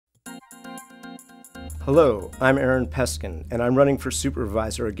Hello, I'm Aaron Peskin, and I'm running for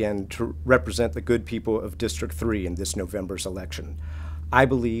supervisor again to represent the good people of District 3 in this November's election. I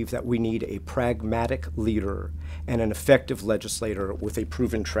believe that we need a pragmatic leader and an effective legislator with a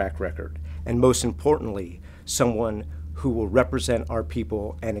proven track record, and most importantly, someone who will represent our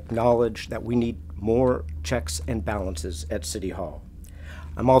people and acknowledge that we need more checks and balances at City Hall.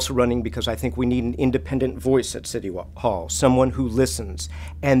 I'm also running because I think we need an independent voice at City Hall, someone who listens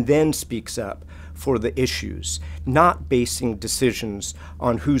and then speaks up for the issues, not basing decisions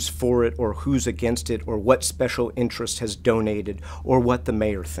on who's for it or who's against it or what special interest has donated or what the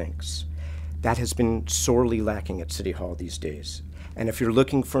mayor thinks. That has been sorely lacking at City Hall these days. And if you're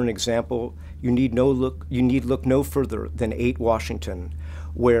looking for an example, you need look no further than 8 Washington,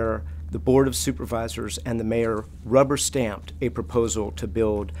 where the Board of Supervisors and the mayor rubber-stamped a proposal to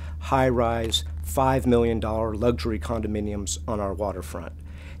build high-rise, $5 million luxury condominiums on our waterfront.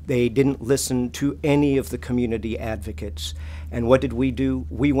 They didn't listen to any of the community advocates. And what did we do?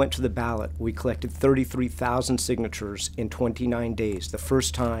 We went to the ballot. We collected 33,000 signatures in 29 days, the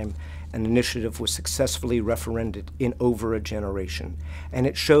first time an initiative was successfully referended in over a generation. And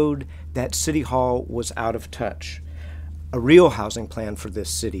it showed that City Hall was out of touch. A real housing plan for this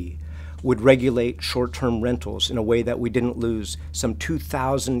city would regulate short-term rentals in a way that we didn't lose some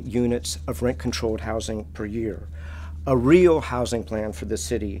 2,000 units of rent-controlled housing per year. A real housing plan for the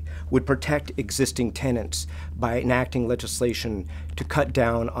city would protect existing tenants by enacting legislation to cut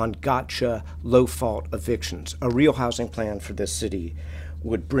down on gotcha, low-fault evictions. A real housing plan for this city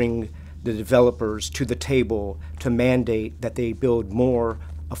would bring the developers to the table to mandate that they build more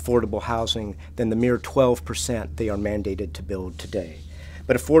affordable housing than the mere 12% they are mandated to build today.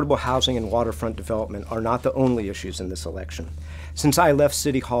 But affordable housing and waterfront development are not the only issues in this election. Since I left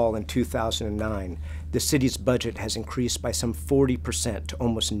City Hall in 2009, the city's budget has increased by some 40% to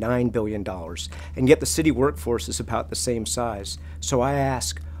almost $9 billion, and yet the city workforce is about the same size. So I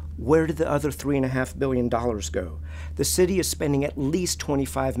ask, where did the other $3.5 billion go? The city is spending at least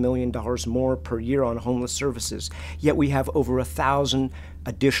 $25 million more per year on homeless services, yet we have over 1,000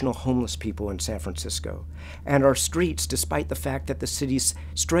 additional homeless people in San Francisco. And our streets, despite the fact that the city's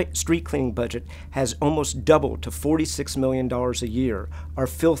street cleaning budget has almost doubled to $46 million a year, are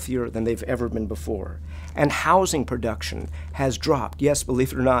filthier than they've ever been before. And housing production has dropped, yes,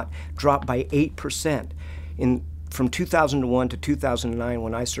 believe it or not, dropped by 8%. From 2001 to 2009,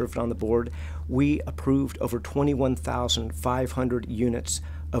 when I served on the board, we approved over 21,500 units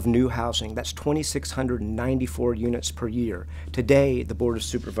of new housing. That's 2,694 units per year. Today, the Board of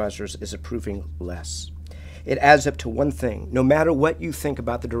Supervisors is approving less. It adds up to one thing. No matter what you think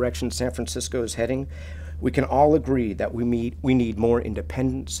about the direction San Francisco is heading, we can all agree that we need more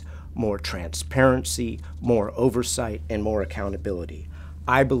independence, more transparency, more oversight, and more accountability.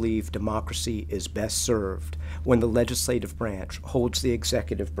 I believe democracy is best served when the legislative branch holds the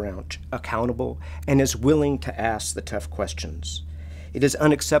executive branch accountable and is willing to ask the tough questions. It is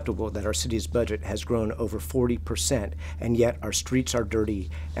unacceptable that our city's budget has grown over 40%, and yet our streets are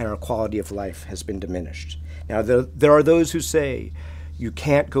dirty and our quality of life has been diminished. Now, there are those who say you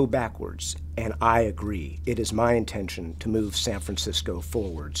can't go backwards, and I agree. It is my intention to move San Francisco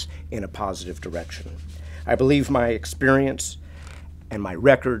forwards in a positive direction. I believe my experience and my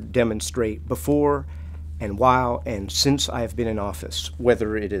record demonstrate before and while and since I have been in office,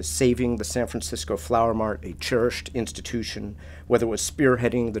 whether it is saving the San Francisco Flower Mart, a cherished institution, whether it was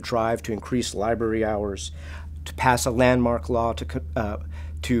spearheading the drive to increase library hours, to pass a landmark law to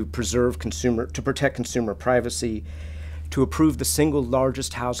protect consumer privacy, to approve the single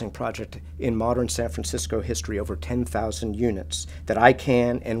largest housing project in modern San Francisco history, over 10,000 units, that I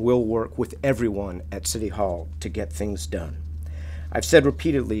can and will work with everyone at City Hall to get things done. I've said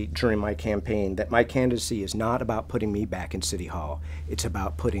repeatedly during my campaign that my candidacy is not about putting me back in City Hall. It's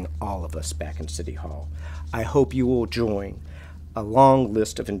about putting all of us back in City Hall. I hope you will join a long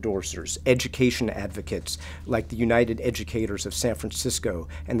list of endorsers, education advocates like the United Educators of San Francisco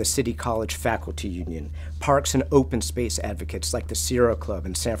and the City College Faculty Union, parks and open space advocates like the Sierra Club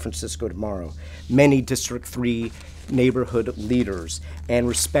in San Francisco Tomorrow, many District 3 neighborhood leaders, and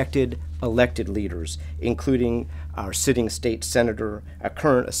respected elected leaders, including our sitting state senator, a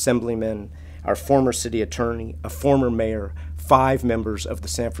current assemblyman, our former city attorney, a former mayor, 5 members of the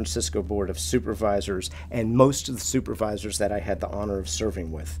San Francisco Board of Supervisors, and most of the supervisors that I had the honor of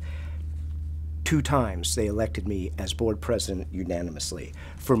serving with. 2 times they elected me as board president unanimously.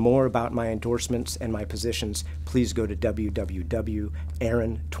 For more about my endorsements and my positions, please go to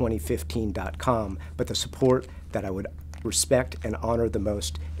www.aaron2015.com. But the support that I would respect and honor the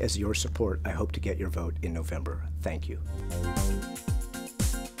most is your support. I hope to get your vote in November. Thank you.